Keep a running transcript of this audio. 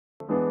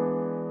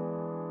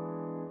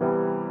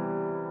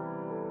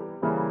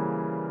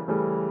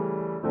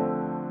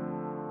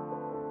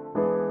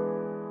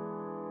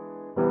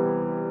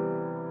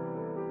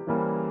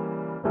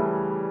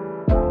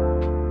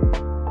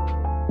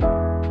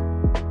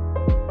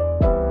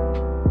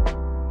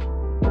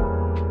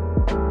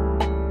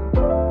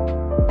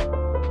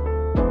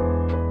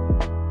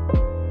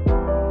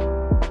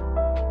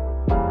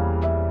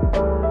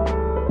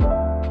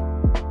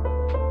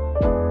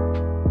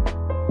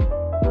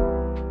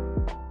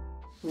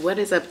What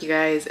is up, you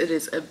guys? It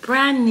is a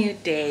brand new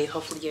day.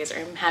 Hopefully you guys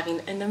are having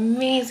an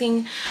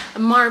amazing,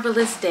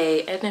 marvelous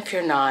day. And if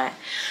you're not,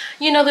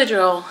 you know the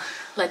drill.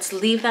 Let's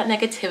leave that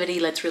negativity,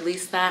 let's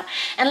release that,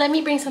 and let me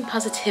bring some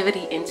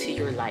positivity into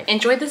your life.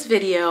 Enjoy this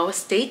video,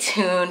 stay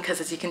tuned, because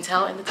as you can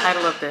tell in the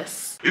title of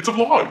this, it's a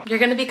vlog. You're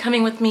gonna be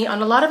coming with me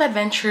on a lot of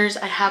adventures.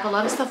 I have a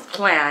lot of stuff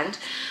planned.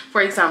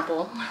 For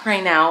example,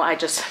 right now, I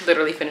just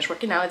literally finished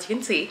working out, as you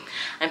can see.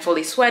 I'm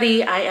fully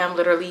sweaty. I am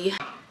literally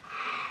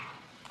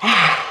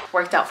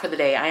worked out for the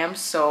day. I am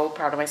so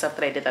proud of myself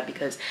that I did that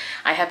because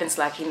I have been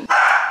slacking.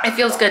 It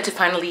feels good to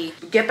finally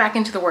get back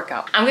into the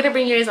workout. I'm gonna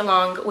bring you guys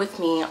along with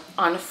me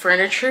on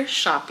furniture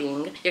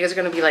shopping. You guys are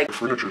gonna be like,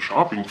 furniture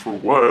shopping for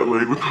what?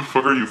 Like, what the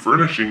fuck are you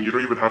furnishing? You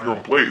don't even have your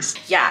own place.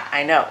 Yeah,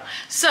 I know.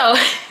 So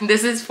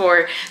this is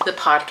for the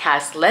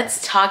podcast,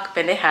 Let's Talk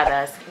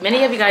Pendejadas.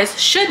 Many of you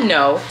guys should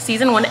know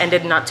season 1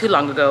 ended not too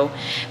long ago,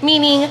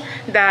 meaning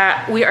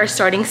that we are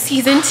starting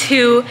season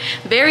 2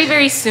 very,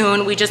 very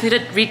soon. We just need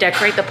to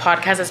redecorate the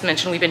podcast. As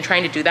mentioned, we've been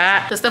trying to do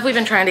that. The stuff we've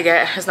been trying to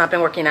get has not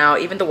been working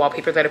out. Even the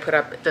wallpaper that I put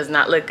up does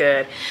not look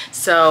good.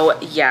 So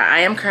yeah, I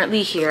am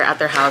currently here at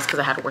their house because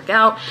I had to work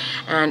out,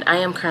 and I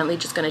am currently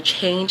just gonna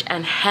change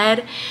and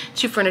head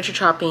to furniture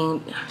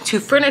shopping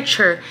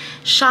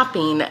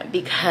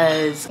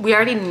because we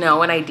already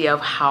know an idea of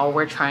how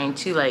we're trying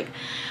to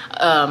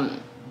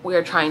we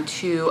are trying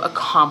to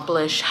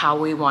accomplish how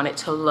we want it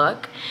to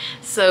look.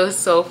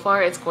 So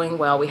far it's going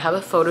well. We have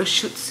a photo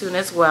shoot soon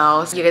as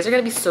well. So you guys are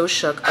gonna be so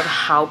shook of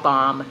how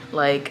bomb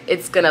like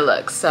it's gonna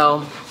look.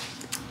 So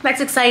that's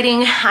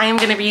exciting. I am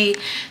gonna be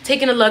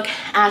taking a look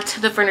at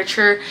the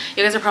furniture.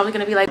 You guys are probably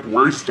gonna be like,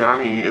 where's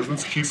Danny?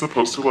 Isn't he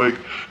supposed to like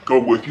go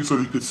with you so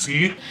you could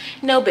see?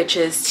 No,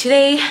 bitches.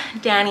 Today,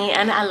 Danny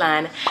and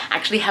Alan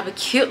actually have a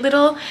cute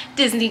little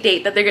Disney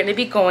date that they're gonna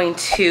be going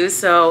to.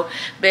 So,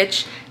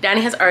 bitch,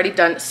 Danny has already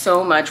done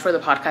so much for the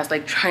podcast,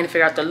 like trying to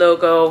figure out the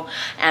logo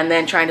and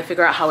then trying to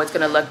figure out how it's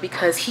gonna look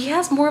because he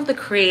has more of the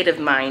creative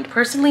mind.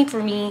 Personally,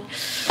 for me,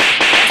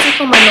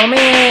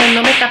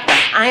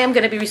 I am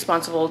gonna be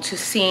responsible to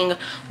seeing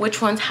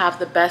which ones have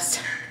the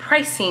best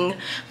pricing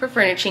for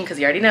furnishing because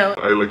you already know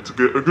I like to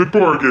get a good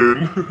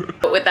bargain.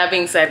 But with that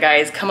being said,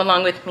 guys, come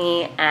along with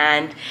me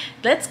and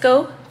let's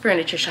go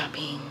furniture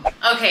shopping.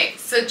 Okay,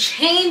 so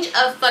change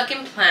of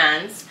fucking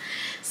plans.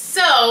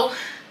 So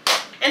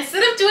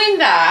instead of doing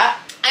that,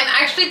 I'm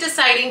actually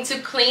deciding to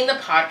clean the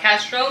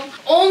podcast room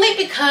only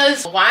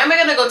because why am I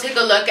gonna go take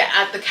a look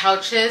at the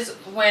couches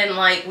when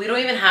like we don't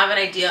even have an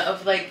idea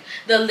of like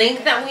the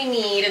length that we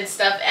need and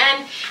stuff.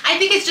 And I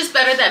think it's just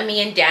better that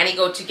me and Danny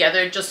go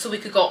together just so we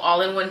could go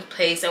all in one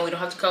place and we don't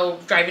have to go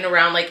driving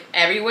around like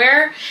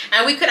everywhere,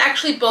 and we could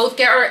actually both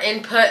get our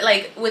input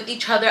like with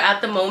each other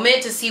at the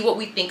moment to see what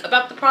we think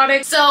about the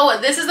product. So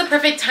this is the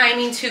perfect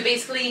timing to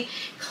basically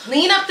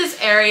clean up this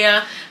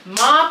area,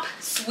 mop,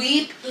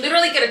 sweep,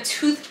 literally get a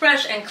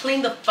toothbrush and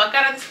clean the fuck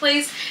out of this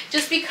place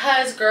just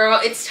because, girl,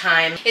 it's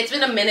time. It's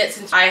been a minute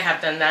since I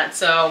have done that,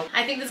 so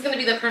I think this is gonna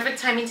be the perfect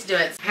timing to do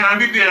it.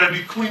 Handy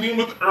dandy cleaning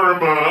with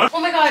Irma.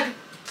 Oh my god,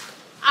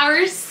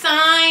 our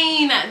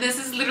sign. This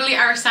is literally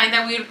our sign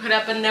that we would put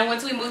up, and then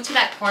once we moved to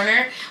that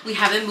corner, we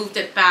haven't moved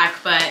it back.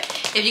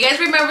 But if you guys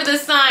remember the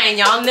sign,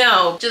 y'all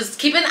know. Just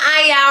keep an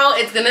eye out.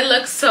 It's gonna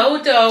look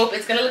so dope.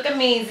 It's gonna look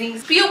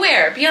amazing. Be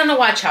aware, be on the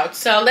watch out.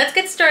 So let's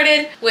get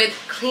started with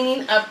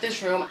cleaning up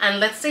this room, and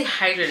let's stay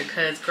hydrated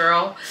because,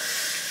 girl,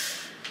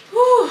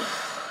 whew.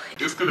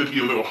 It's gonna be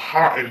a little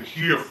hot in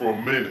here for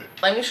a minute.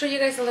 Let me show you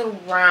guys a little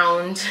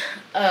round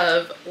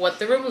of what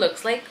the room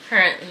looks like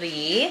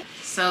currently.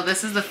 So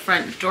this is the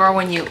front door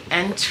when you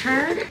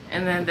enter,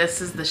 and then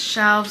this is the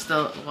shelves.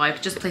 Well, I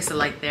just placed a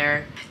light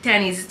there.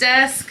 Danny's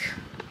desk,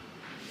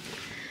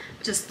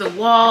 just the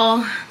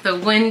wall, the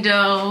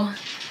window,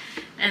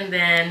 and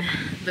then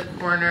the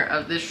corner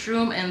of this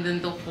room, and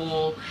then the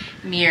whole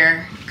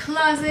mirror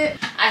closet.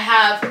 I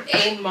have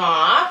a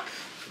mop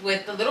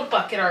with the little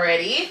bucket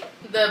already,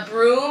 the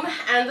broom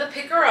and the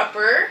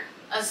picker-upper,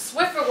 a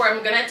Swiffer where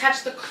I'm gonna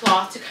attach the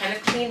cloth to kind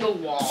of clean the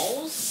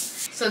walls.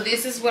 So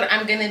this is what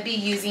I'm gonna be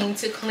using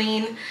to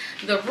clean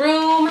the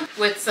room,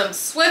 with some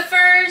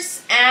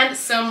Swiffers and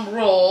some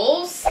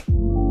rolls.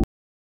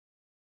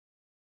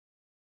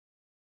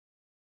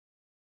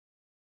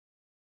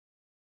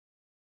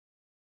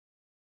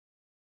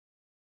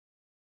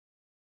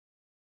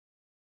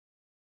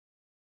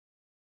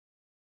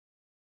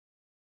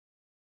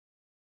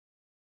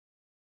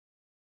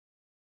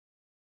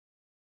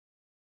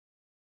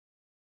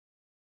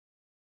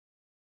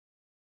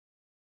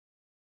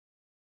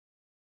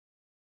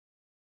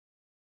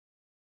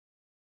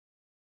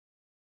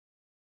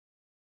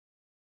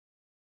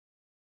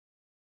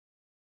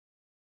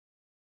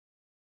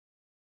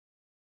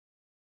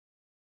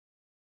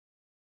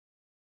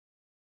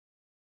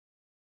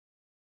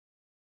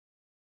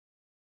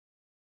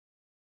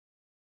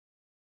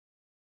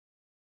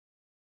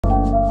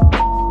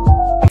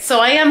 so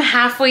I am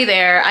halfway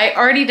there. I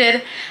already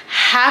did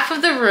half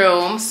of the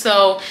room.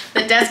 So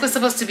the desk was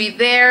supposed to be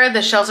there.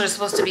 The shelves are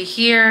supposed to be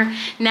here.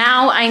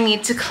 Now I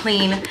need to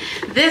clean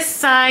this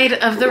side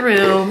of the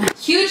room.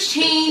 Huge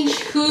change,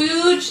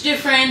 huge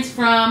difference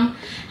from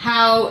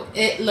how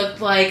it looked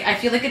like. I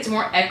feel like it's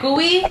more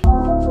echoey.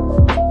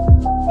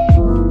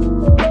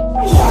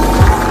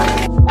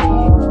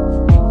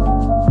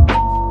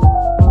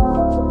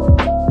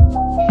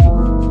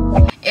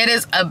 It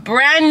is a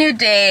brand new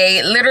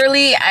day.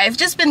 Literally, I've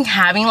just been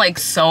having like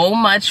so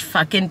much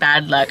fucking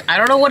bad luck. I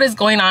don't know what is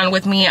going on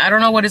with me. I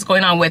don't know what is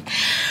going on with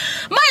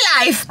my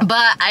life. But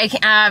I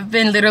have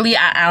been literally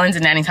at Alan's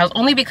and Nanny's house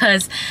only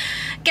because,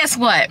 guess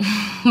what?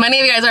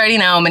 Many of you guys already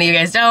know, many of you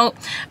guys don't.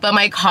 But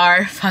my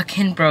car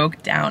fucking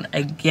broke down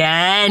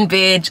again,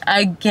 bitch,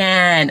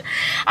 again.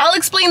 I'll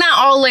explain that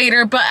all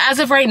later, but as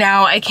of right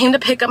now, I came to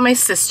pick up my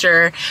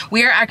sister.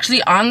 We are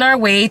actually on our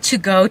way to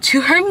go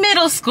to her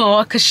middle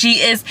school because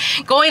she is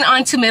going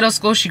on to middle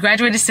school. She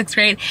graduated 6th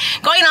grade,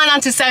 going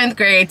on to 7th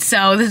grade.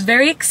 So this is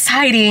very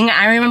exciting.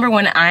 I remember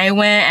when I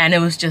went and it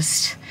was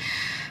just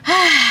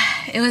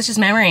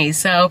memories.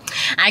 So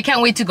I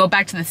can't wait to go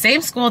back to the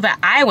same school that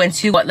I went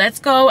to. But let's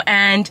go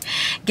and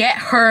get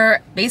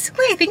her,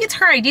 basically I think it's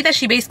her ID that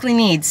she basically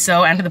needs,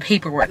 so and the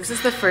paperwork. This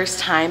is the first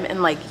time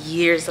in like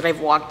years that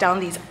I've walked down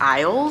these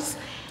aisles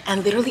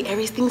and literally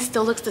everything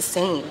still looks the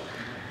same.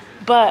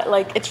 But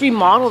like it's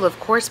remodeled of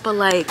course, but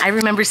like I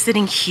remember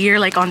sitting here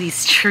like on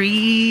these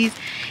trees,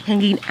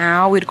 hanging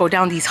out. We'd go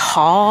down these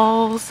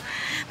halls.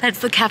 That's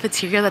the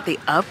cafeteria that they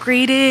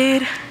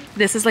upgraded.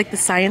 This is like the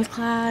science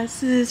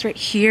classes right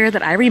here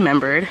that I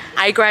remembered.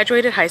 I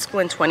graduated high school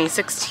in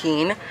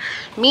 2016,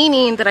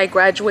 meaning that I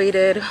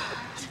graduated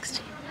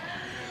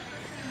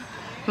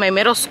my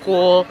middle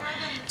school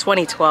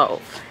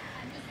 2012.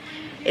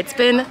 It's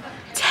been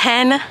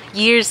 10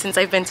 years since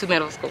I've been to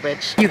middle school,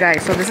 bitch. You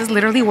guys, so this is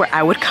literally where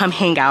I would come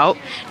hang out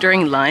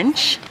during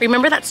lunch.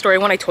 Remember that story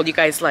when I told you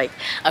guys like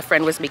a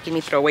friend was making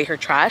me throw away her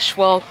trash?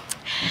 Well,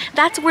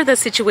 that's where the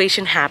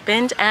situation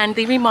happened and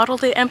they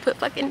remodeled it and put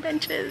fucking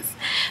benches.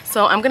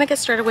 So I'm gonna get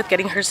started with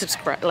getting her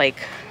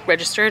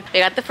registered. They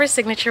got the first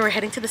signature. We're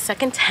heading to the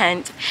second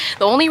tent.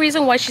 The only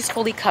reason why she's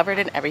fully covered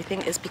and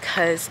everything is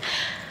because,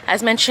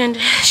 as mentioned,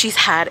 she's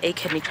had a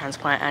kidney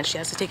transplant and she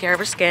has to take care of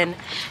her skin.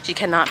 She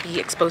cannot be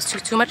exposed to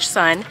too much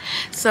sun.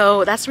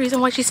 So that's the reason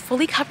why she's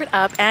fully covered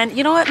up. And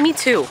you know what? Me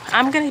too.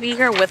 I'm gonna be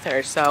here with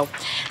her. So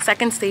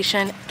second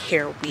station,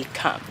 here we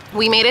come.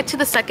 We made it to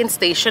the second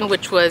station,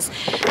 which was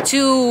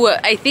to,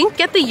 I think,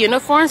 get the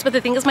uniforms. But the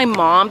thing is, my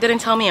mom didn't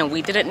tell me and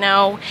we didn't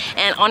know.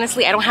 And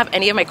honestly, I don't have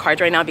any of my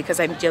cards right now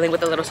because I'm dealing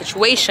with a little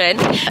situation.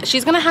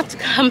 She's gonna have to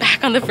come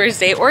back on the first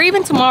day or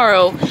even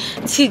tomorrow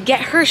to get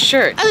her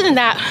shirt. Other than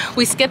that,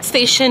 we skipped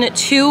station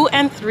 2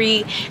 and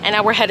 3 and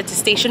now we're headed to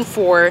station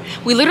 4.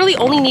 We literally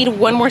only need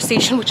one more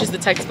station, which is the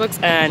textbooks,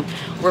 and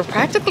we're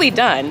practically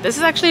done. This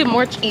is actually a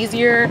much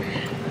easier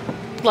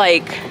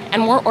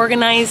and more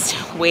organized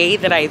way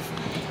that I've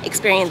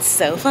experienced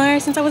so far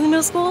since I was in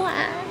middle school.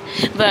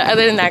 But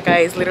other than that,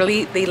 guys, they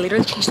literally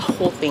changed the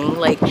whole thing.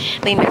 Like,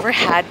 they never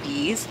had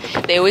these.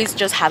 They always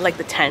just had like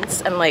the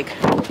tents and like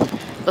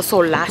the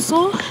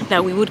solazo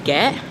that we would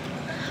get.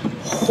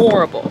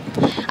 Horrible.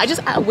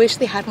 I wish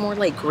they had more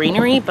like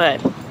greenery,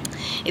 but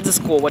it's a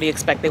school. What do you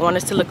expect? They want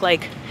us to look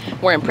like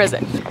we're in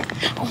prison.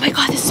 Oh my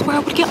god, this is where I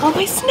would get all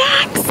my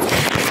snacks.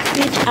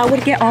 Bitch, I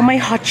would get all my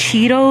hot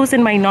Cheetos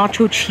and my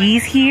nacho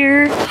cheese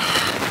here.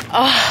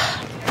 Oh,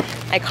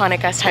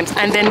 iconic ass times.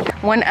 And then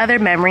one other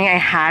memory I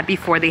had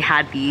before they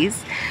had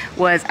these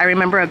was, I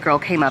remember a girl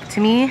came up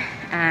to me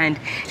and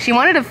she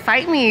wanted to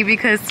fight me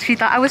because she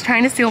thought I was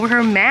trying to steal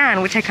her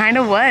man, which I kind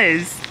of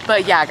was.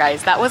 But yeah,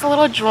 guys, that was a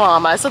little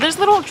drama. So there's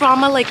little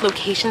drama like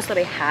locations that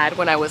I had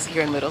when I was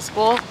here in middle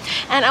school,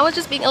 and I was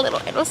just being a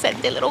little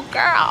innocent little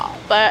girl,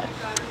 but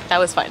that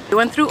was fun. We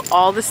went through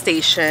all the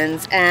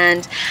stations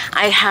and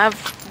I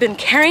have been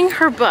carrying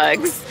her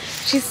bugs.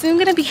 She's soon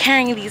gonna be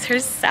carrying these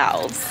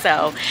herself,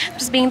 so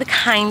just being the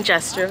kind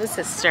gesture of a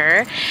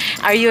sister.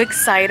 Are you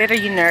excited? Are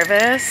you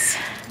nervous?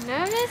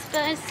 Nervous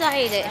but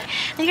excited.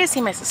 You guys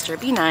see my sister.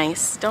 Be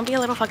nice. Don't be a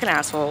little fucking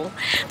asshole.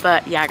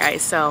 But yeah,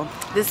 guys, so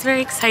this is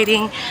very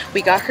exciting.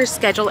 We got her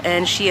schedule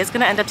in. She is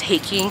gonna end up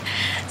taking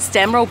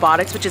STEM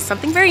robotics, which is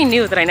something very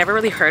new that I never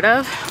really heard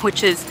of,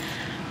 which is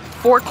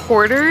 4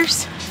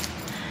 quarters.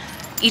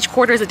 Each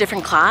quarter is a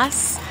different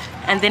class.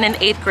 And then in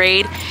 8th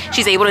grade,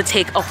 she's able to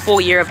take a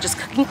full year of just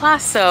cooking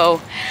class. So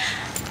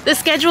the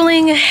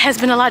scheduling has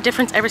been a lot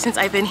different ever since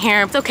I've been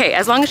here. It's okay,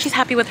 as long as she's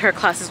happy with her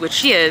classes, which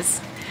she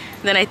is,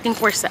 then I think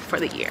we're set for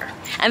the year.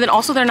 And then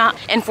also they're not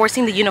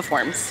enforcing the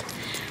uniforms.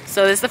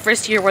 So this is the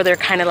first year where they're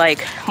kind of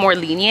like more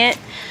lenient.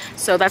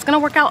 So that's gonna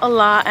work out a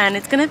lot and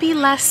it's gonna be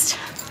less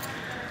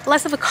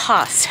of a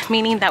cost,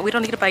 meaning that we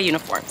don't need to buy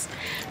uniforms.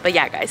 But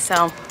yeah, guys,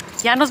 so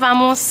ya nos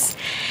vamos.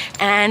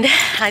 And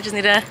I just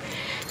need a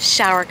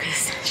shower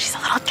because she's a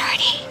little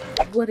dirty.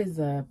 What is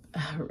up?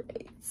 All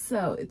right,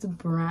 so it's a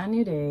brand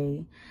new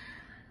day.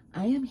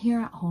 I am here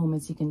at home,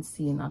 as you can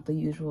see, not the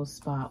usual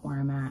spot where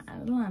I'm at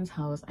Adelan's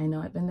house. I know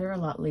I've been there a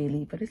lot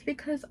lately, but it's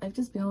because I've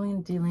just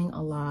been dealing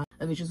a lot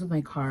of issues with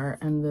my car,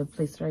 and the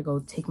place that I go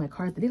take my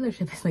car at the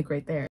dealership is like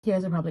right there. You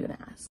guys are probably gonna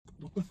ask,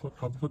 What the fuck?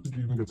 How the fuck did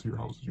you even get to your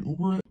house? Did you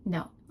Uber it?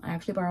 No, I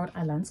actually borrowed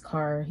Adelan's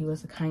car. He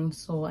was a kind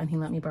soul and he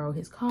let me borrow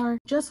his car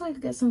just so I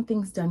could get some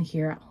things done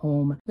here at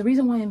home. The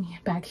reason why I'm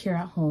back here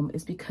at home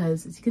is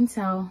because, as you can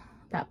tell,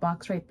 that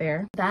box right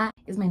there, that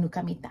is my new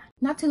camita.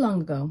 Not too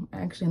long ago,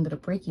 I actually ended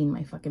up breaking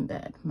my fucking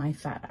bed. My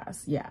fat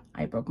ass. Yeah,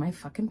 I broke my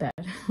fucking bed.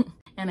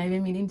 And I've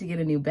been meaning to get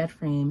a new bed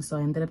frame, so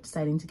I ended up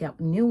deciding to get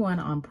a new one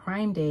on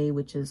Prime Day,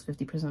 which is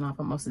 50% off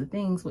on most of the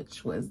things,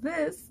 which was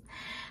this.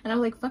 And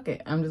I'm like, fuck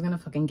it, I'm just gonna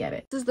fucking get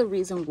it. This is the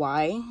reason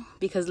why,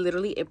 because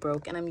literally it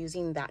broke and I'm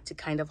using that to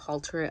kind of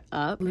halter it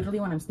up. Literally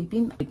when I'm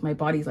sleeping, like my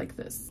body's like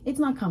this. It's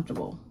not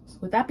comfortable. So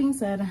with that being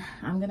said,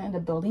 I'm gonna end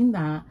up building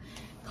that,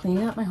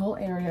 cleaning up my whole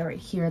area right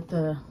here at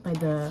by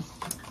the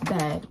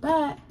bed.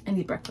 But I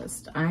need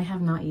breakfast. I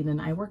have not eaten.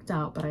 I worked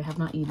out, but I have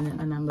not eaten,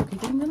 and I'm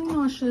getting really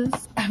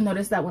nauseous. I've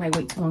noticed that when I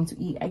wait too long to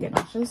eat, I get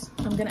nauseous.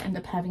 I'm gonna end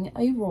up having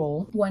a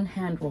roll, one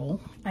hand roll.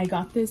 I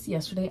got this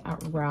yesterday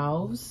at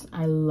Ralph's.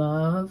 I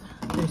love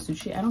their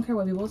sushi. I don't care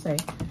what people say.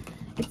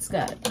 It's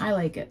good. I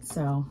like it,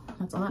 so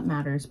that's all that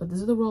matters. But this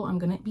is the roll I'm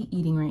gonna be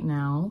eating right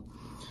now.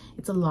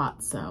 It's a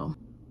lot, so.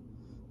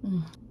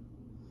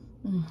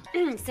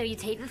 So you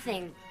take the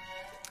thing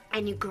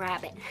and you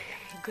grab it.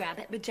 Grab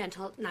it, but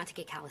gentle, not to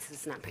get calluses,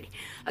 it's not pretty.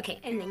 Okay,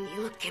 and then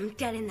you look him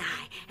dead in the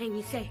eye and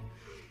you say,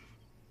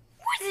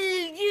 what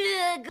is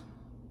it?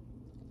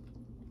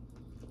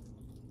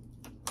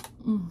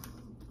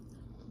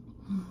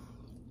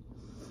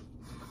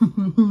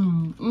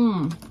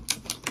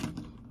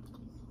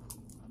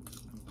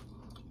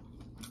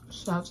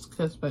 Chef's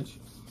kiss, bitch.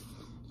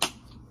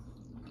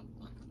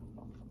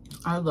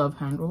 I love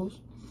hand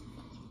rolls.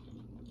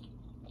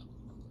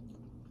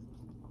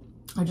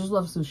 I just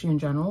love sushi in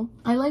general.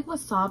 I like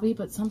wasabi,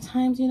 but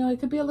sometimes, you know, it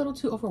could be a little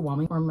too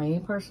overwhelming for me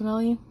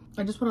personally.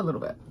 I just put a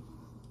little bit.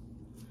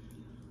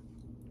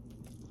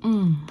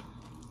 And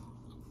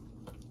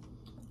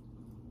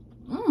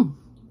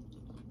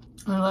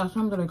the last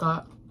time that I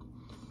got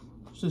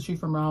sushi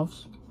from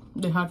Ralph's,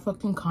 they had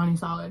fucking kani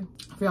salad.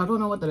 If y'all don't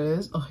know what that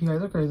is, oh, you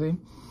guys are crazy.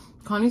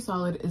 Kani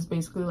salad is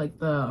basically like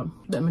the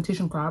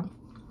imitation crab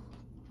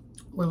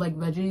with like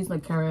veggies,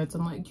 like carrots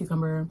and like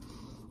cucumber,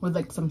 with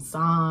like some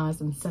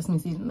sauce and sesame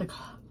seeds, and like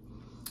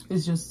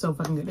it's just so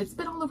fucking good. It's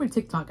been all over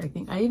TikTok, I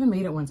think. I even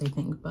made it once, I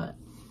think, but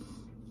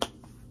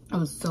it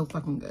was so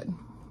fucking good.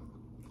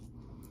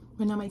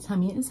 But now my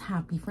tummy is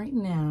happy for right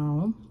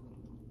now.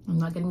 I'm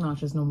not getting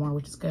nauseous no more,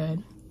 which is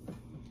good.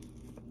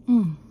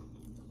 I'm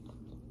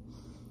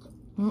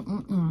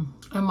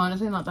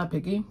honestly not that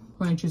picky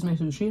when I choose my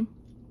sushi.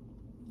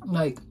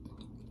 Like,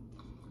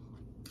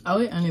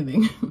 I'll eat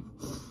anything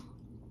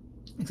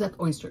except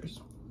oysters.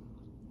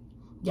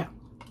 Yeah,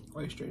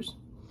 oysters.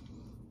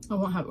 I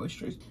won't have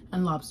oysters.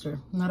 And lobster.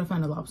 I'm not a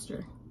fan of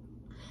lobster.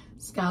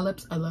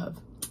 Scallops, I love.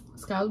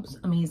 Scallops,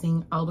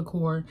 amazing.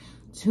 Albacore,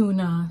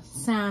 tuna,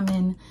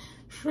 salmon,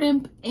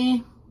 shrimp,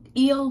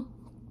 eel.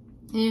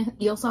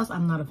 Eel sauce,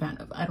 I'm not a fan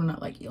of. I do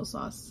not like eel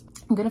sauce.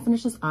 I'm gonna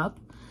finish this up.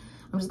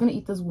 I'm just gonna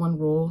eat this one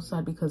roll,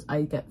 sad because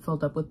I get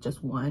filled up with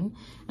just one.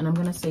 And I'm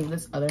gonna save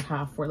this other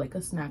half for like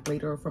a snack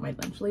later or for my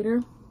lunch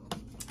later.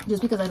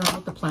 Just because I don't know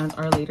what the plans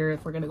are later,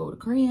 if we're gonna go to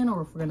Korean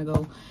or if we're gonna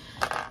go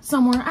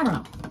somewhere, I don't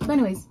know. But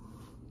anyways,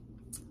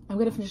 I'm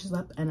gonna finish this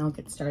up and I'll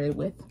get started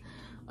with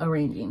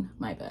arranging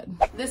my bed.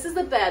 This is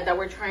the bed that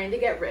we're trying to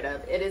get rid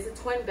of. It is a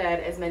twin bed.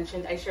 As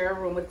mentioned, I share a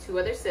room with 2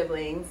 other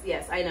siblings.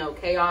 Yes, I know,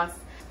 chaos.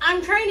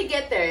 I'm trying to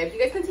get there. If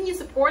you guys continue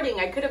supporting,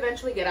 I could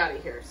eventually get out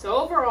of here. So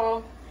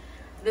overall,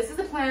 this is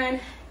the plan.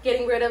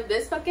 Getting rid of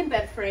this fucking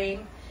bed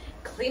frame,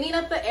 cleaning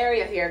up the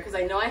area here, because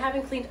I know I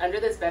haven't cleaned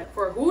under this bed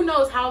for who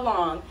knows how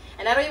long,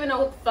 and I don't even know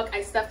what the fuck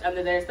I stuffed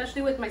under there,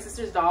 especially with my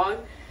sister's dog.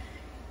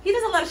 He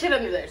does a lot of shit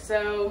under there,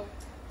 so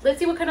let's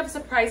see what kind of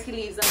surprise he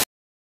leaves us.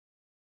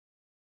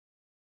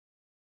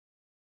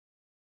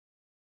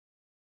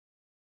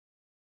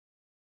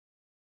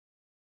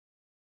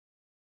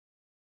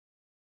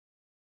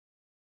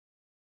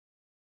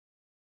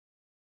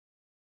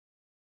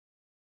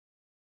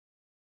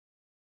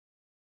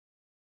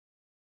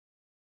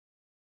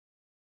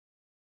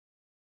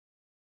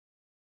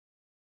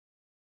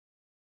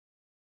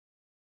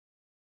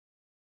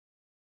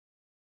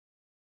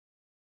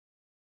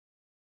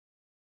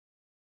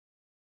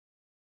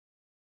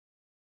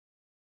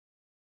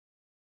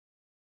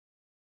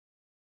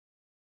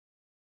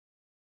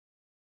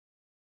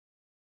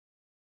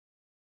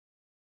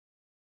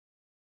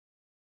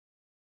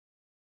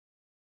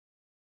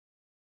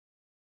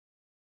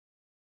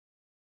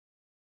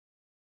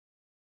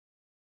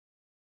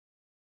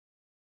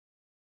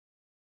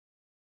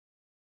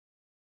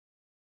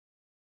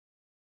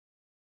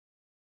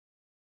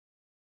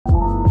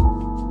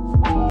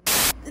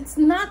 It's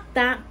not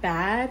that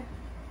bad.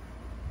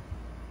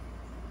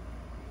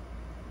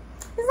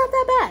 It's not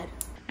that bad.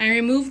 I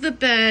removed the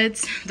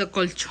beds, the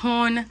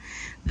colchon,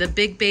 the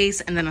big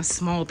base, and then a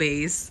small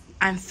base.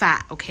 I'm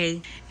fat, okay?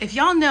 If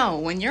y'all know,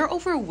 when you're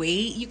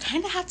overweight, you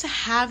kind of have to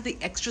have the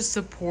extra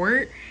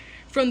support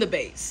from the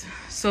base,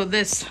 so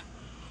this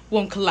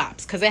won't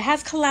collapse, because it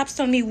has collapsed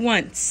on me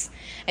once.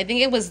 I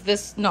think it was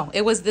this, no,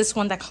 it was this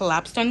one that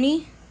collapsed on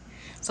me.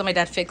 So my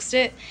dad fixed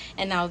it,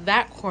 and now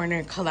that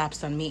corner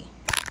collapsed on me.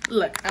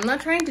 Look, I'm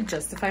not trying to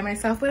justify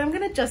myself, but I'm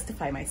gonna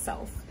justify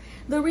myself.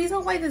 The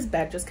reason why this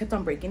bed just kept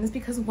on breaking is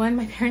because one,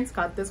 my parents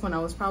got this when I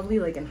was probably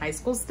like in high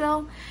school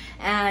still,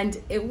 and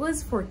it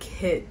was for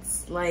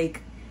kids.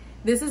 Like,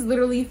 this is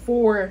literally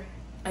for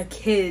a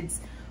kid's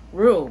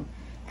room.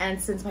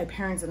 And since my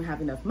parents didn't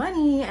have enough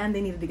money and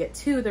they needed to get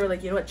two, they were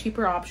like, you know what,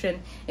 cheaper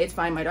option. It's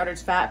fine, my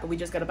daughter's fat, but we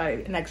just gotta buy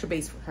an extra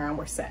base for her and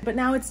we're set. But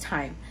now it's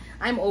time.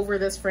 I'm over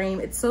this frame.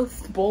 It's so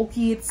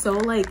bulky, it's so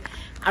like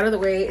out of the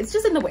way. It's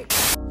just in the way.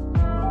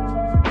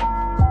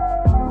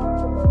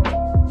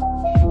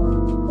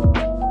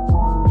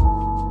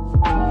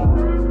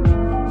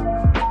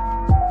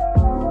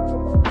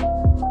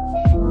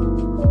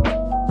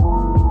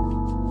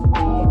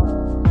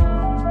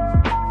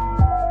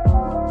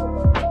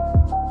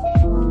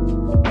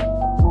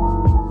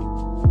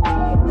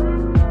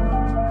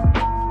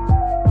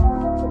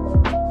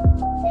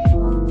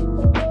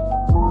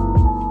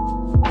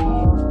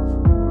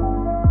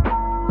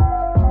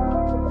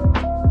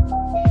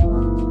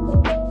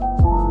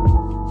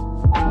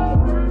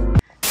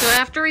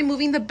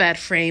 Removing the bed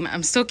frame,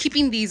 I'm still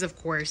keeping these, of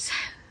course.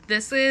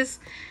 This is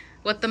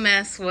what the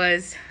mess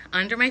was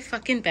under my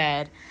fucking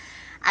bed.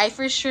 I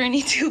for sure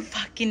need to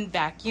fucking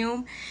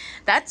vacuum.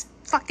 That's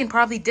fucking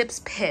probably Dip's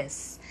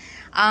piss.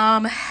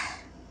 Yeah,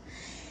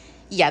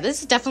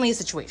 this is definitely a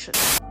situation.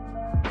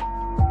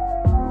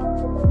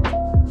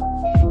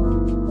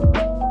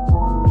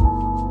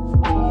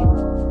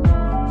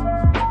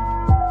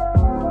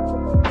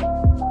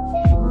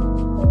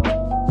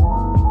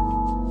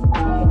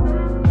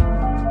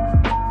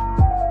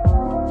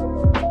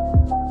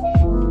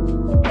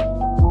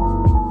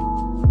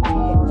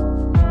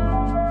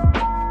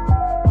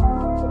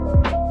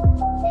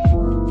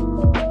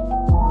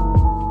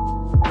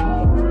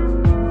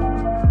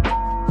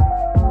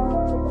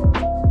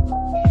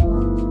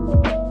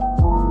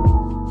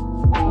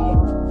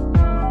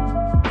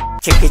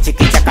 Chiki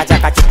chiki chaka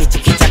chaka chiki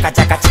chiki chaka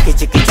chaka chiki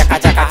chiki chaka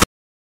chaka.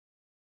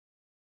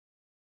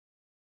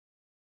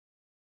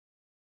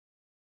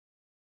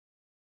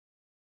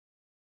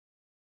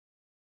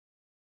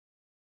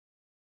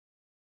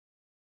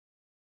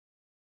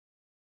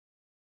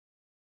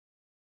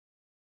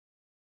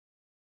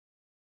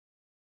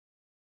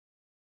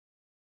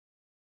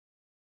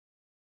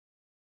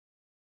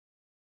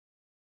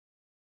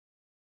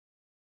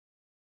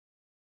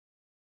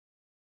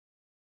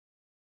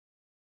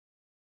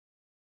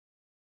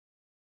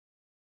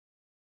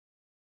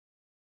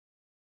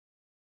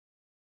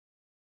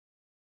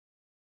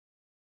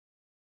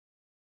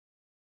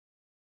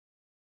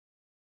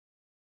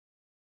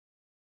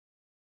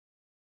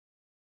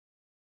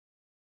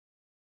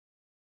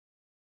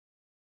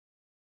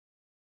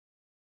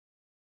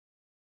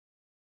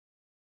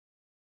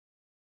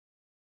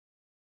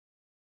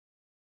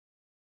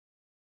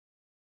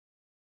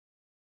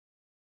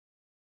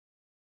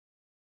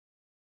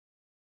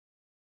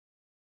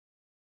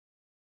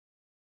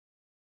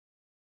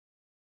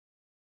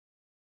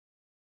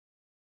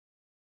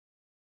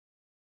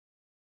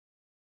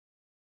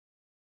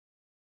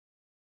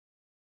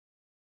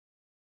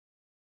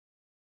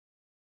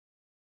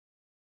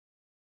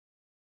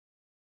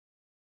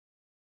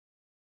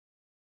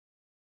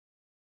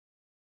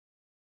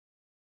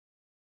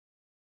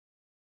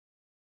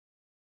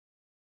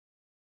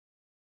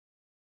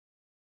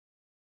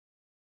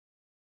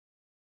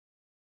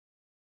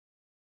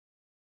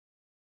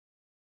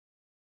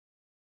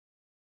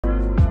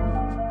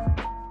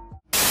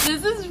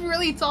 This is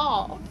really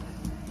tall.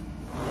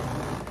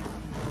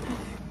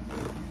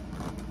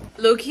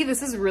 Low-key,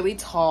 this is really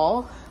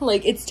tall.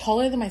 Like, it's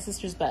taller than my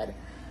sister's bed.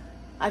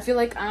 I feel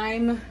like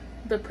I'm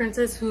the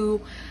princess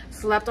who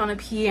slept on a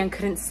pee and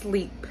couldn't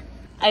sleep.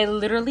 I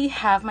literally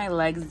have my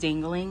legs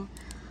dangling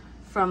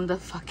from the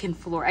fucking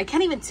floor. I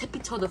can't even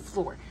tippy-toe the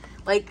floor.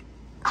 Like,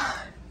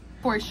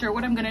 for sure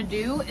what I'm gonna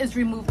do is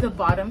remove the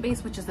bottom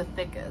base, which is the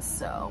thickest,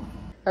 so.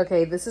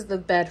 Okay, this is the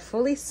bed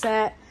fully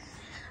set.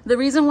 The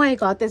reason why I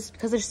got this is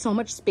because there's so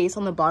much space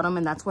on the bottom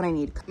and that's what I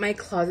need. My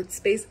closet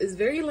space is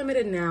very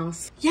limited now.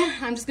 So yeah,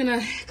 I'm just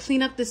gonna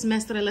clean up this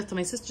mess that I left on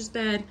my sister's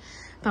bed,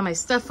 put my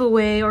stuff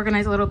away,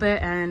 organize a little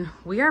bit, and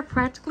we are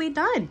practically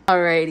done.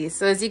 Alrighty,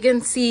 so as you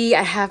can see,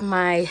 I have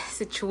my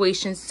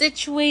situation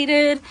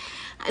situated.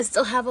 I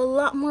still have a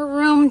lot more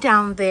room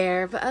down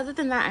there, but other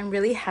than that, I'm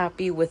really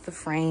happy with the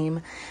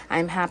frame.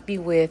 I'm happy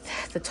with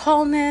the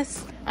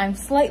tallness. I'm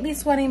slightly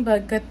sweating,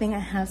 but good thing I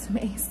have some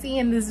AC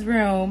in this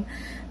room.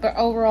 But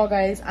overall,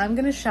 guys, I'm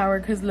gonna shower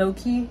because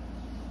low-key,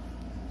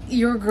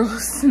 your girl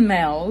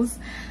smells.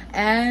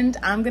 And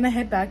I'm gonna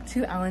head back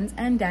to Alan's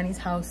and Danny's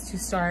house to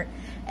start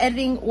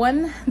editing,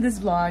 one, this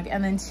vlog,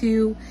 and then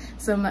two,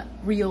 some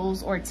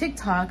reels or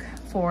TikTok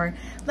for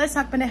Let's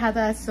Talk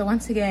Pendejadas. So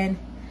once again,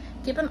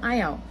 keep an eye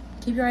out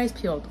keep your eyes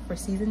peeled for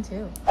season 2.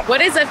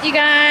 What is up, you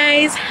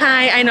guys?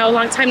 Hi, I know,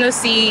 long time no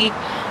see,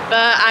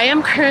 but I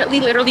am currently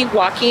literally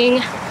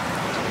walking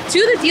to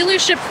the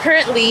dealership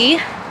currently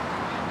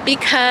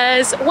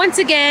because once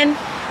again,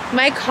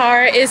 my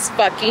car is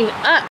fucking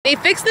up. They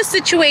fixed the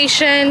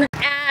situation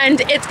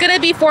and it's gonna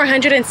be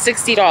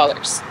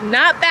 $460.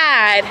 Not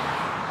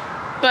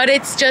bad, but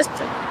it's just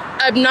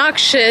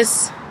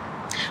obnoxious.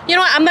 You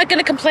know what? I'm not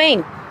gonna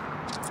complain.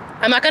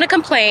 I'm not gonna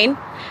complain.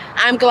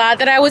 I'm glad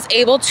that I was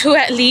able to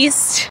at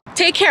least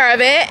take care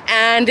of it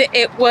and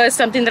it was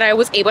something that I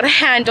was able to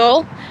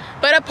handle.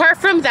 But apart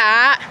from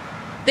that,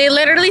 they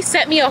literally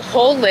sent me a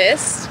whole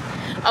list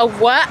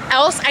of what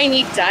else I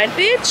need done,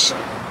 bitch.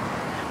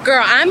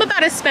 Girl, I'm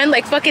about to spend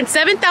like fucking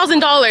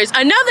 $7,000,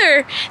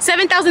 another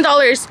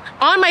 $7,000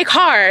 on my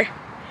car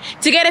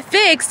to get it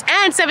fixed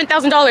and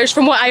 $7,000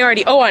 from what I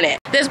already owe on it.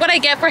 This is what I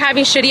get for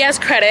having shitty ass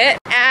credit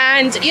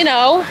and, you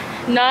know,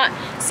 not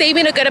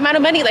saving a good amount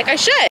of money like I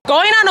should.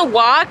 Going on a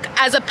walk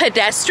as a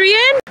pedestrian,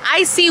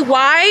 I see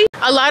why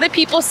a lot of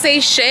people say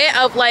shit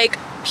of like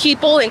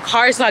people in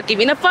cars not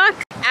giving a fuck.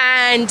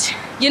 And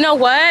you know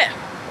what?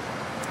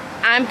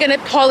 I'm gonna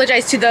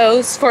apologize to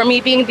those for me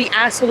being the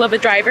asshole of a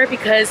driver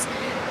because,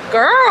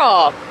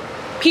 girl,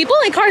 people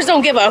in cars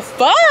don't give a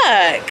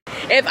fuck.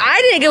 If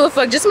I didn't give a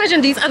fuck, just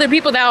imagine these other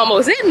people that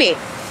almost hit me.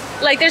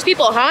 Like, there's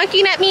people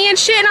honking at me and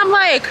shit, and I'm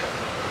like,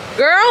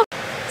 girl,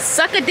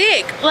 suck a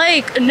dick.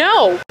 Like,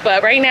 no.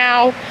 But right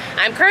now,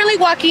 I'm currently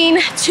walking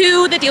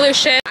to the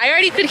dealership. I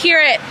already could hear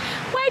it.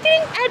 Why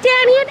didn't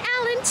Danny and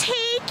Alan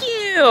take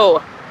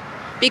you?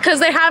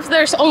 Because they have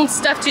their own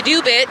stuff to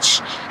do,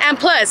 bitch. And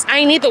plus,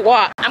 I need the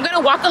walk. I'm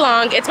gonna walk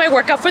along. It's my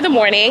workout for the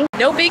morning.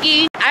 No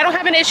biggie. I don't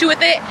have an issue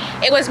with it.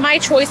 It was my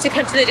choice to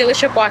come to the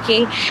dealership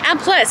walking. And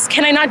plus,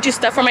 can I not do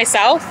stuff for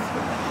myself?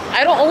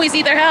 I don't always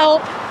need their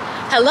help.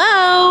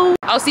 Hello.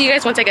 I'll see you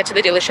guys once I get to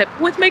the dealership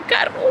with my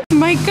carro.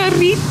 My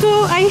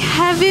carrito, I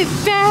have it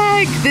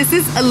back. This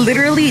is a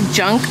literally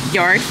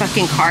junkyard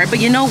fucking car, but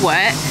you know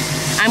what?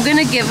 I'm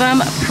gonna give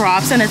them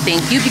props and a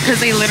thank you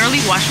because they literally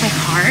washed my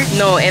car.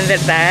 No, en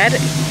verdad,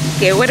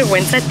 qué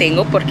vergüenza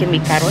tengo porque mi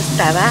carro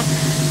estaba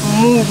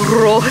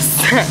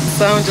mugrosa.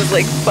 So I'm just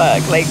like,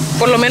 fuck, like,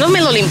 por lo menos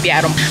me lo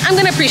limpiaron. I'm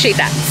gonna appreciate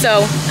that.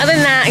 So, other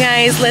than that,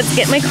 guys, let's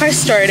get my car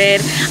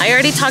started. I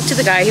already talked to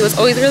the guy. He was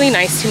always really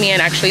nice to me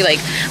and actually, like,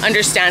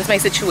 understands my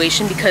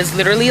situation because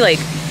literally, like,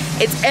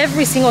 it's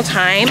every single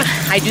time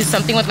I do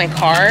something with my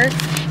car,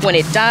 when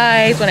it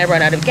dies, when I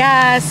run out of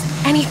gas,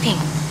 anything.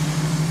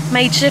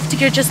 My shift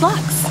gear just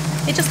locks.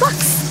 It just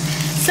locks.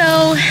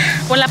 So,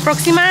 por la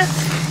próxima,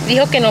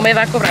 dijo que no me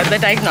va a cobrar the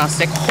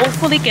diagnostic.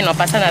 Hopefully que no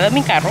pasa nada en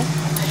mi carro.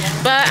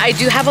 But I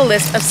do have a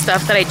list of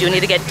stuff that I do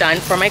need to get done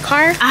for my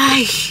car.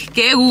 Ay,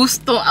 qué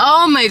gusto.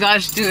 Oh my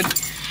gosh, dude.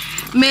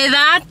 Me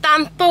da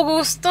tanto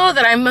gusto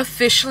that I'm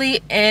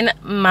officially in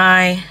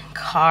my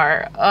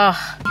car. Ugh.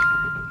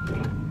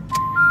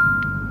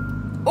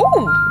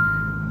 Ooh.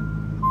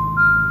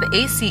 The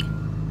AC.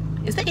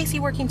 Is the AC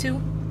working too?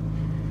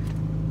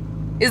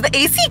 Is the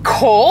AC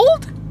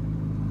cold?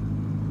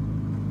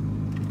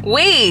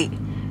 Wait.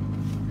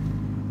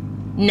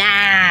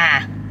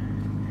 Nah.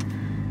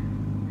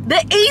 The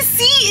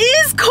AC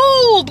is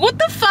cold. What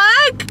the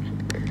fuck?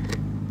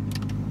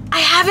 I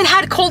haven't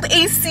had cold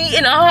AC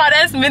in a hot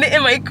ass minute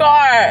in my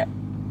car.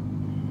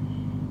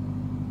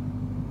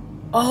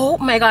 Oh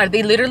my god,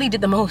 they literally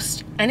did the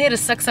most. I need to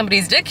suck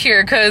somebody's dick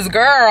here because,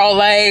 girl,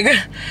 like,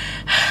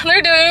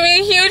 they're doing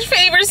me huge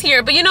favors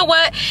here. But you know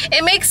what?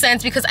 It makes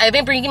sense because I've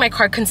been bringing my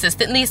car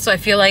consistently, so I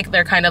feel like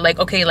they're kind of like,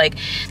 okay, like,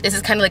 this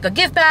is kind of like a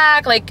give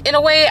back, like, in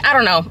a way. I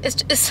don't know. It's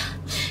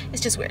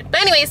just weird.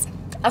 But anyways,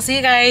 I'll see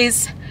you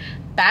guys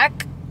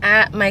back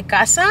at my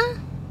casa.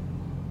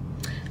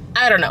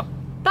 I don't know.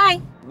 Bye.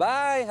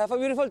 Bye. Have a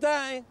beautiful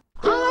time.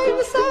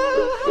 I'm so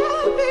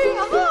happy,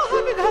 oh,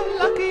 happy,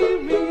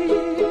 lucky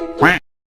me.